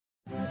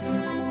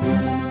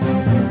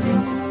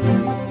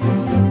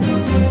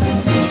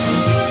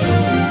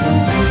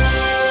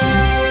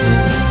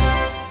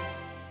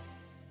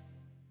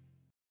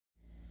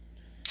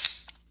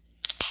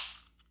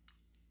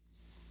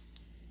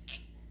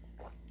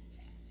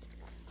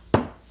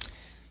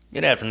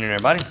Good afternoon,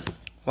 everybody.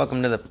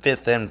 Welcome to the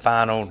fifth and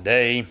final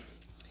day.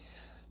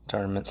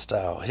 Tournament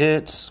style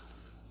hits.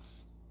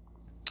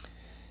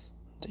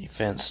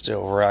 Defense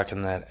still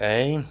rocking that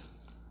A.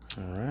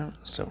 Alright,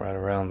 still right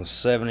around the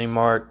 70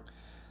 mark.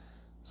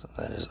 So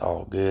that is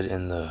all good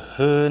in the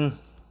hood.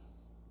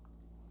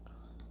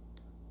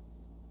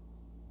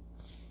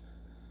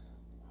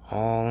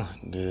 All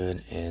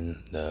good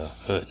in the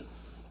hood.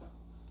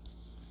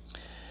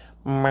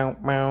 Meow,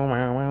 meow,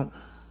 meow, meow.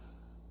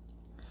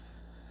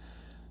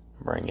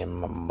 Bring in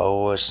my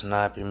boy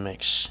Snipey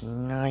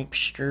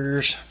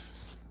McSnipesters.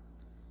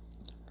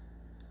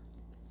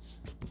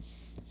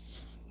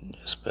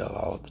 Just spell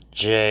all the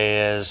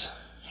jazz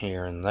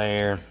here and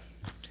there.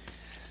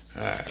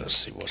 Alright, let's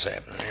see what's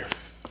happening here.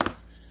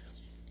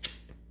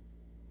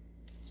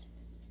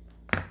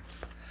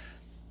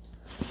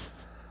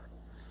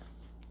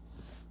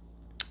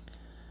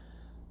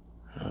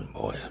 Oh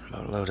boy,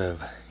 a load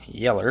of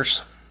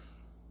yellers.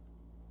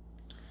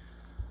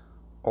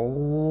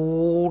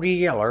 Old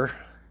yeller.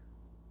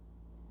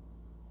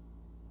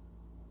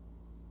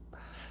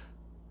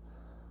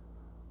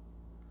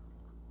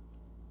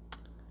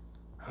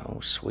 Oh,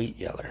 sweet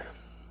yeller.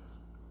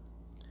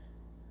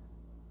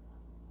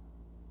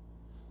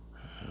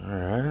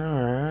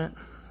 Alright.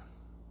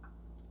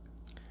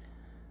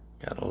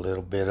 Got a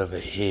little bit of a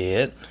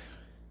hit.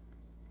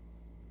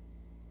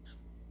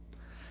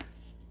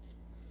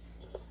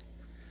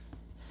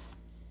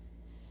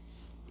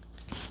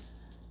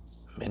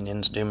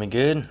 Minions do me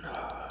good?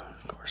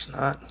 Of course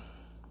not.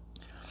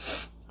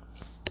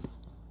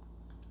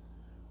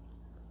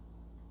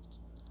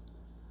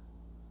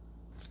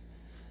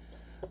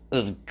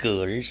 Of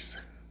course.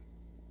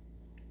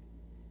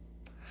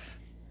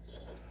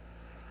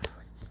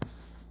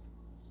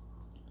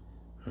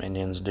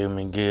 Minions do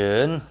me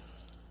good.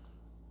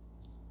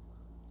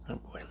 Oh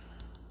boy.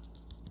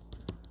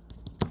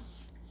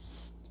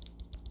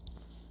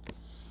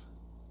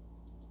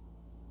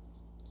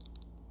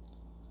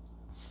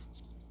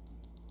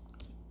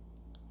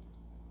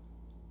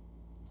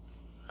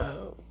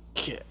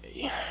 Okay.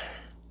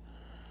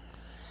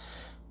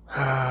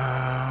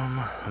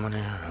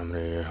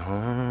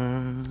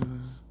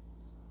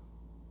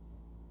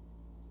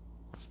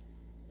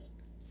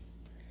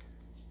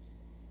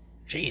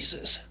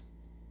 Jesus.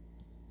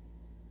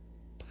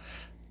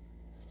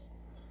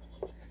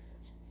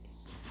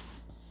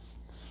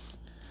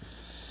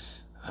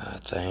 I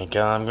think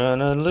I'm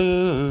gonna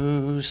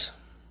lose.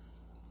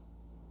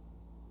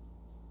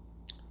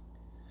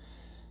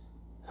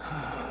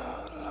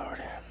 Oh,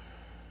 Lord.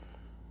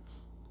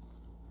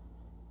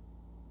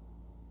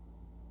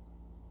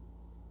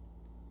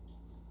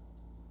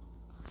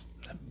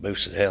 That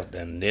boosted health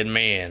done did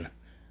me in.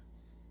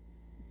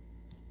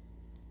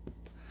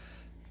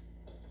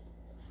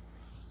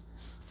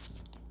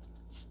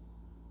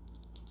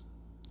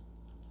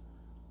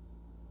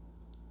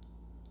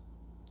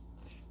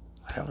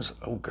 That was an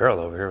old girl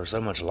over here with so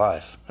much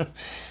life.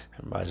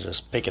 Everybody's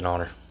just picking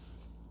on her.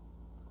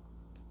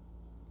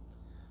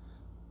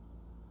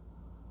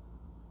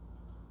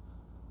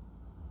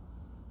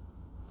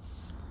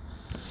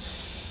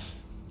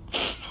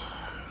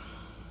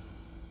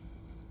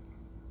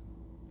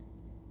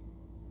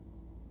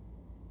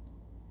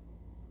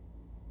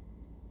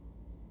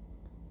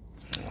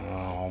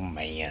 Oh,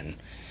 man.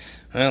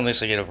 Well, at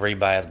least I get a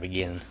rebuy at the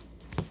beginning.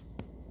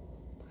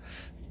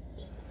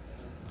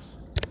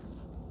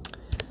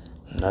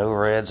 No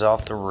reds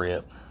off the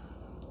rip.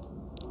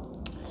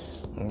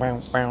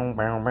 Bow, bow,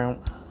 bow, bow.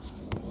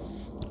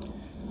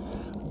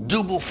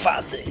 Double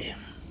fuzzy.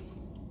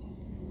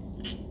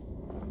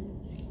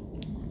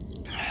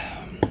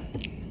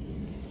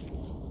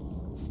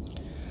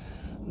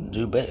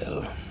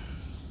 Double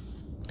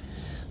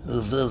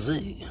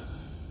fuzzy.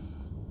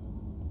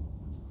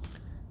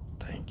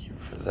 Thank you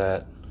for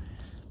that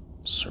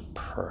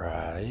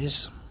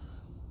surprise.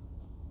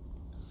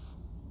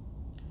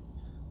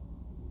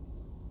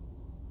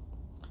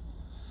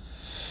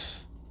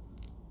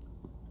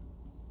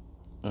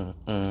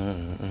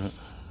 Mm-mm-mm.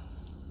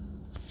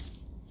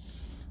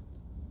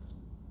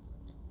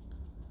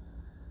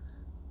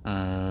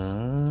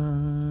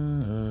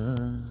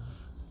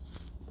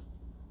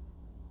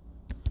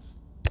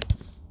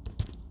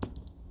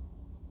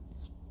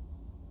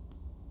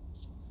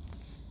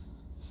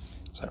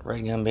 Is that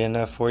ray gun be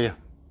enough for you?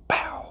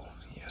 Pow!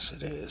 Yes,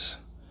 it is.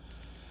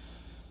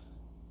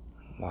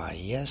 Why,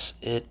 yes,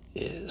 it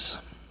is.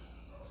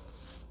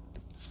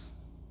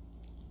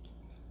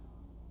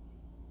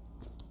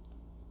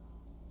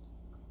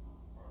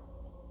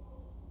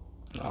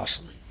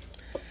 Awesome.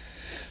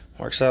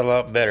 Works out a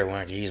lot better when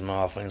I can use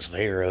my offensive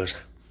heroes.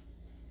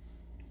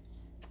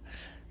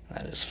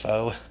 That is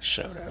Faux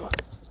Shoto.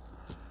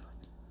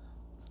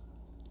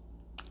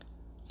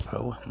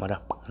 Faux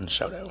Mada and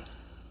Shoto.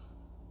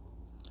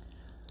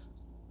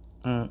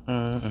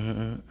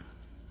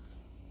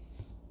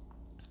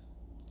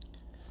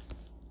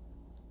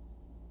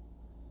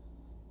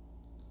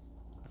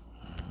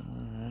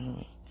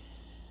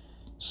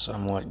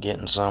 Somewhat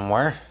getting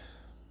somewhere.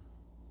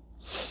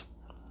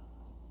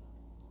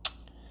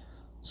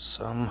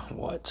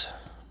 somewhat.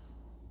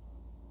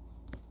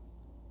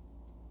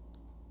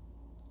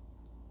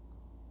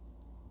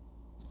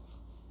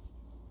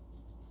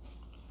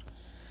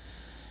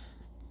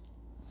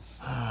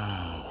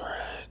 All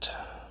right.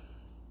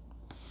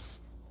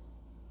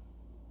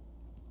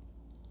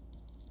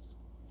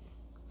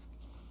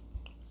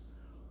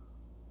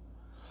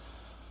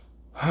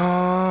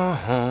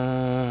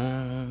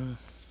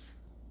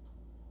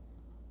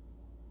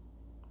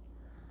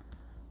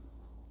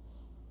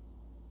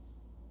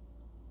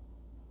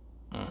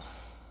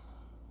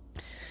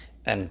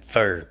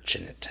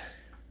 Unfortunate.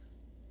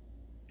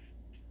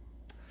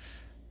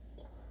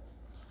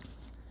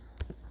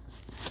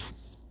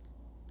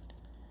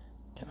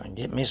 Can I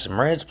get me some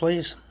reds,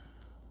 please?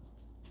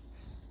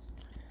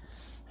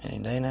 Any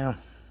day now.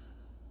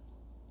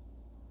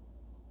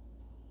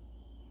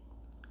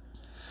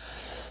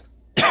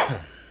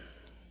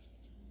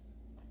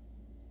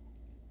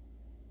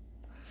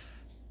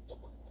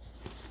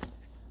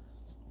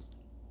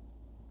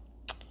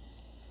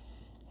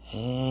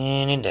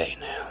 Any day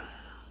now.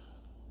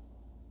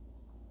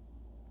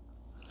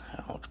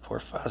 Ouch, poor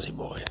Fozzie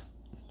boy.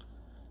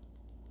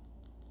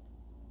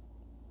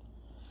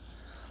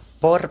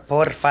 Poor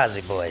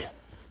Fozzie boy.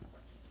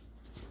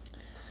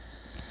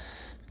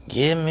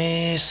 Give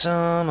me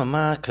some of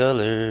my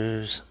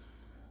colors.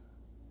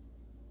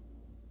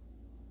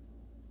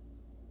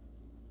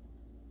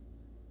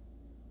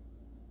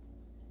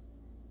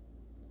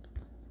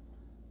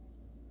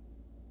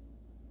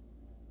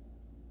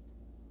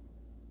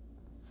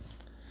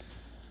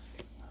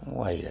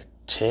 Wait a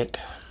tick.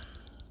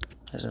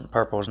 Isn't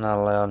purple's not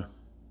allowed?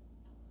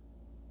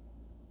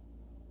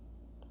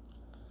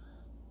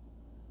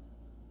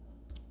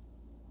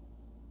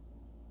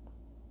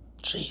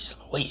 Jeez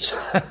Louise.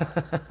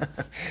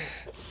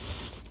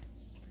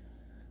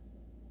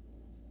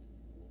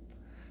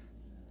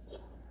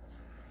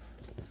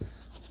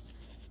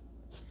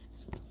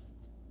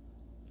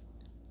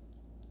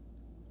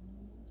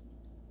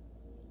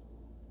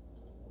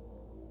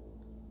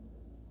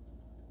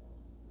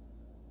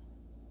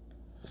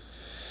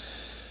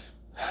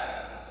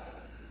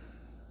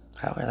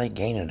 How are they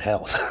gaining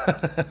health?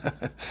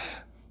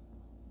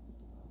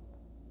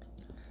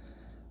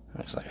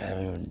 Looks like I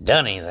haven't even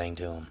done anything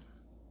to them.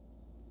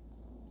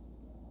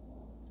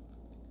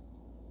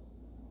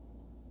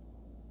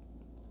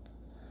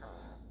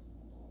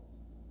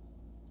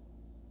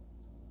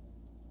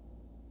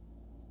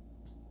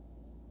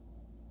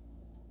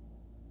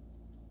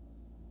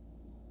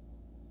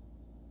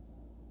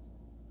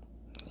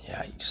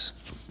 Yikes.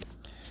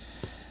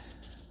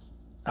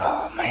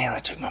 Oh man, I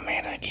took my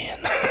mana again.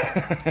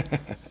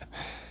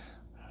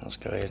 Let's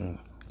go ahead and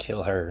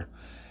kill her.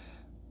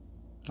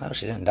 Oh,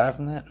 she didn't die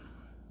from that?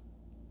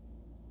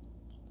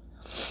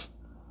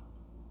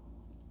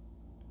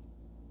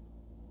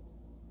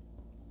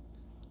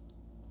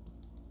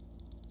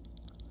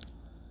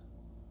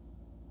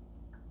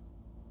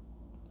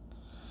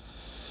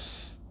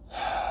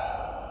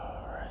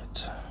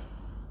 Alright.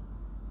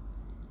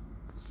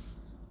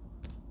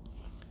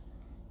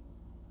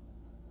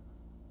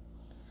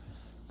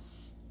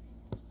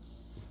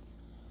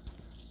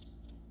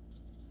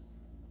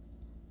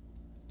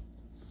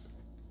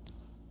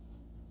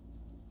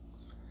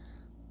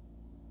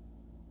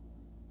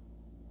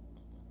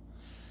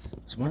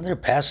 So one of their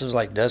passives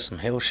like does some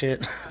heal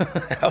shit.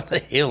 How are they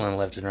healing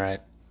left and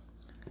right?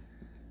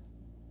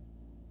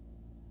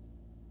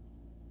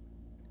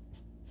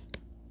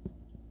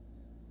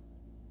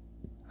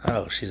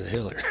 Oh, she's a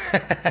healer.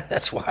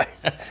 That's why.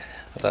 I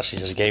thought she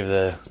just gave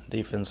the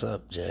defense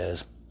up,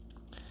 Jazz.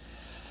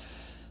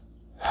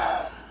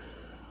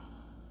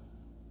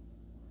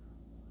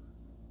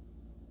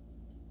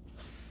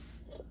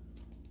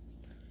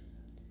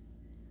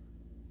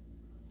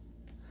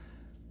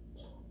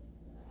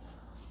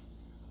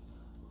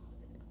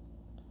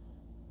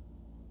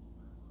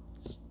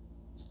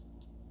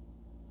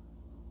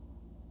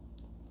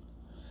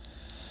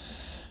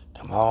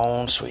 Come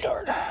on,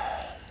 sweetheart.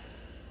 Ah,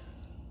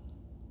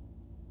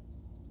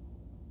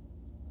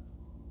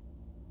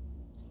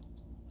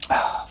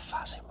 oh,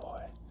 Fozzie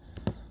boy.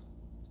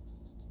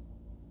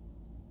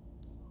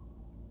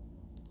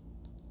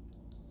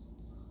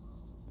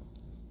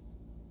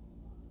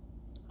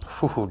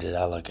 Whew, did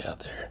I look out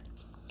there?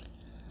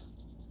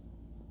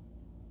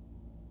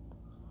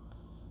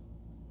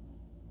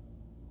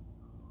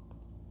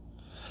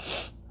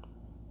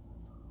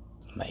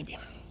 Maybe.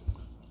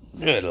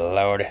 Good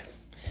Lord.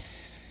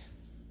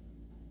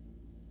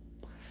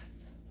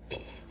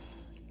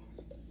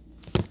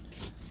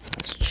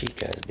 This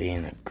Chica's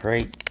being a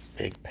great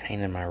big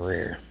pain in my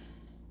rear.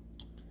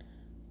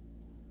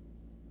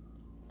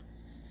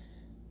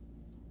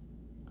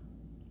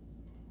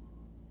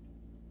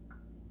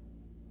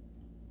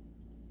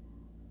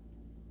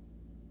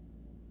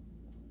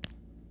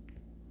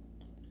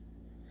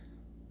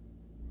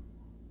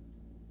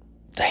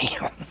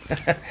 Damn.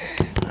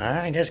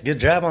 Alright, I guess good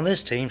job on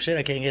this team. Shit,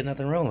 I can't get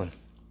nothing rolling.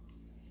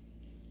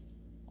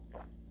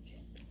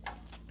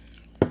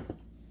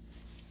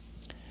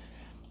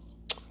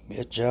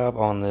 Good job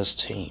on this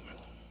team.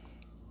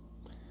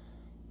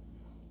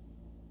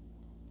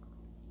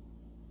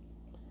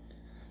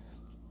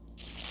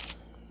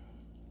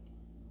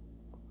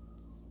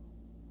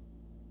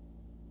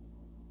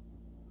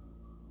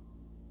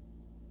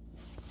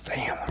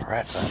 Damn, the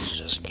right side's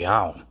just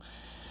gone.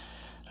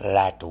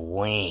 Like the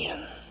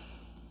wind.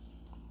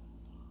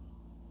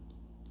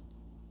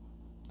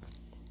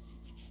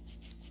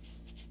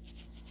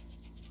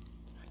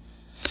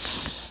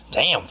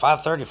 Damn,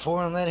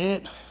 534 on that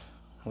hit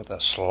with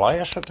a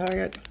slash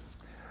attack.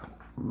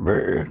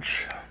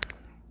 Bitch.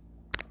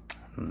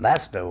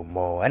 That's no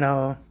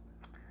bueno.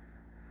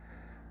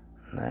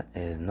 That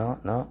is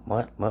not bueno.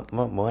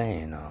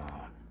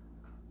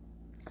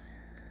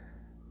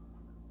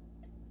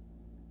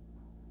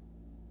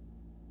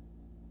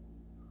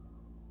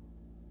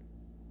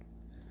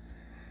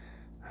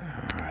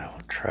 Alright,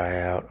 we'll try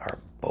out our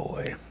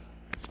boy.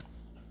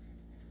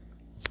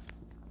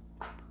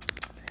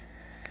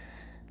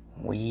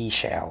 We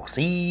shall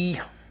see.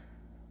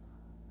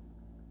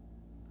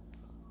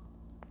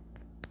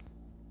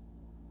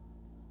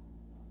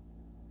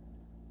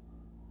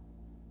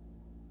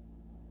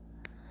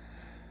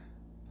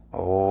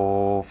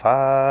 Oh,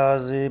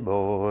 Fozzie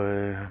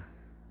boy.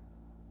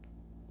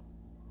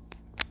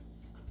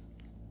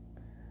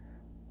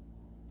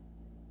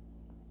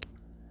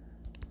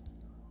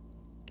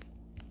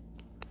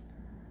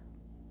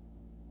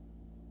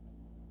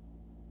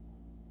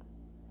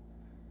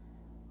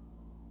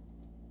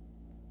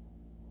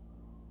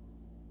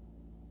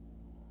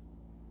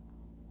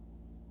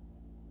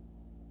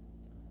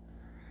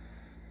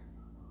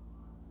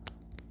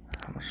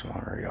 How much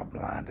longer are y'all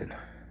blinded?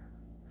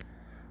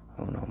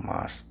 Uno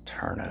mas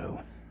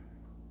turno.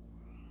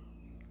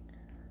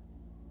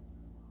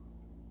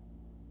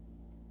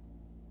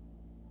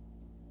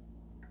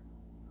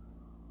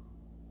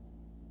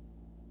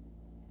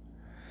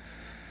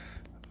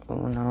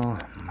 Uno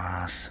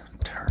mas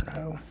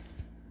turno.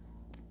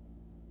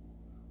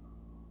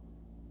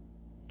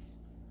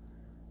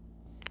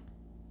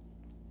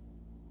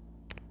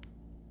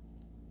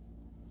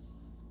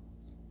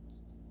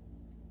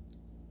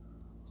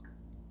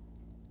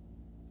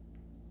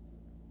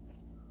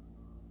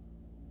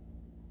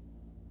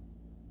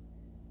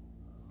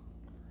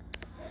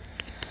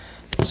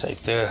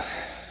 Take the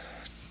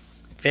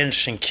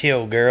finishing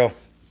kill, girl.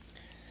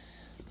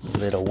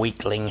 Little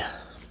weakling.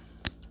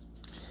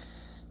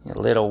 You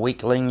little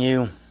weakling,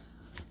 you.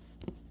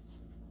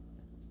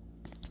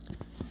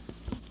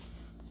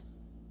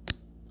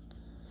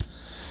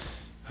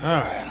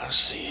 Alright, let's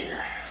see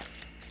here.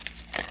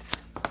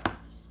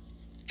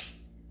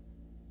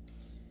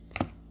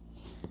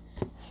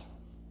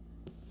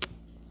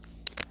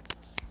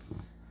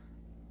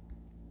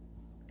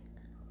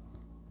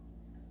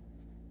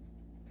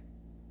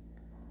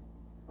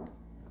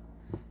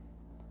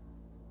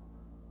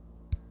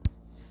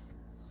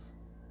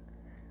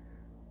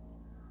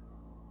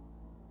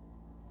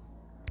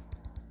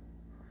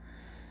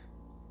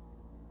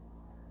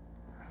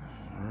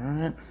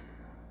 Alright.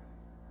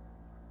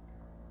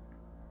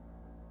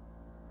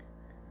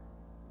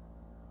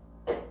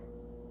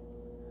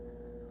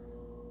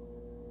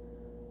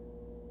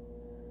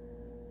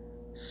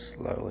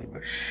 Slowly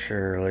but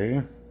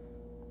surely.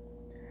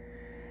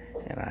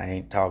 And I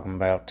ain't talking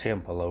about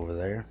Temple over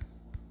there.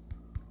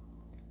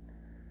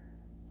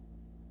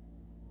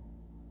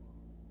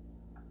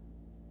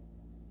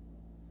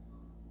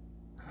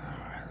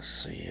 Alright, let's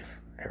see if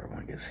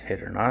everyone gets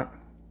hit or not.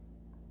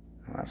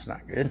 Well, that's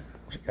not good.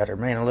 She got her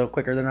man a little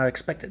quicker than I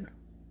expected.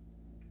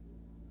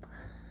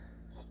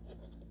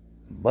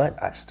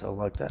 But I still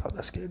lucked out.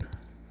 That's good.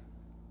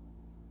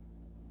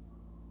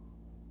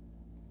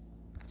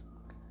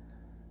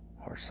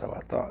 Or so I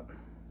thought.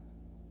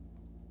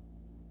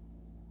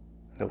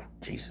 Oh,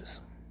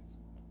 Jesus.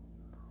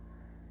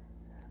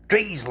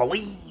 Jeez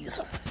Louise.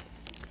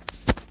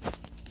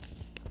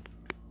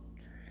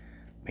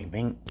 Bing,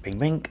 bing, bing,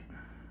 bing.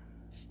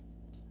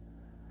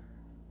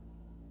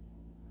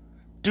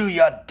 Do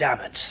your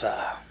damage,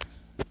 sir.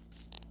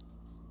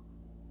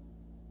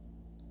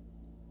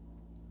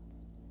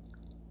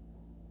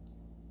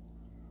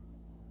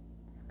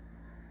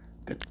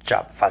 Good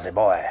job, Fuzzy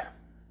boy.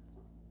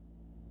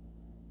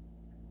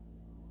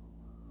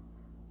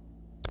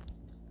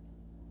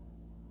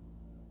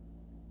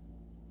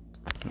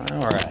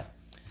 Alright.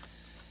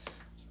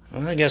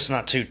 Well, I guess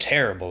not too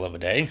terrible of a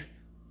day.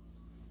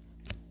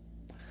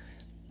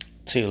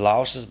 2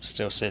 losses, but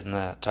still sitting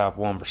at top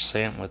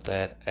 1% with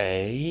that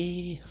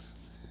A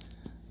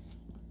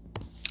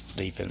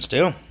defense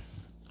still,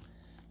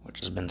 which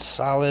has been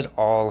solid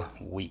all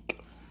week.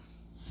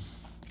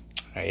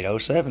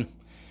 807.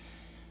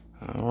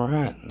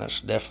 Alright, that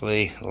should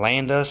definitely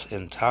land us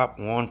in top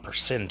 1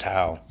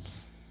 percentile.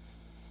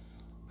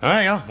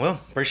 Alright, y'all.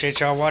 Well, appreciate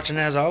y'all watching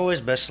as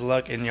always. Best of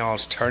luck in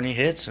y'all's tourney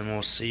hits, and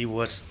we'll see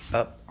what's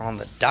up on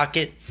the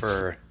docket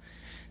for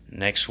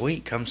next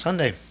week come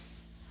Sunday.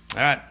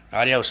 Alright,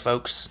 adios,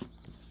 folks.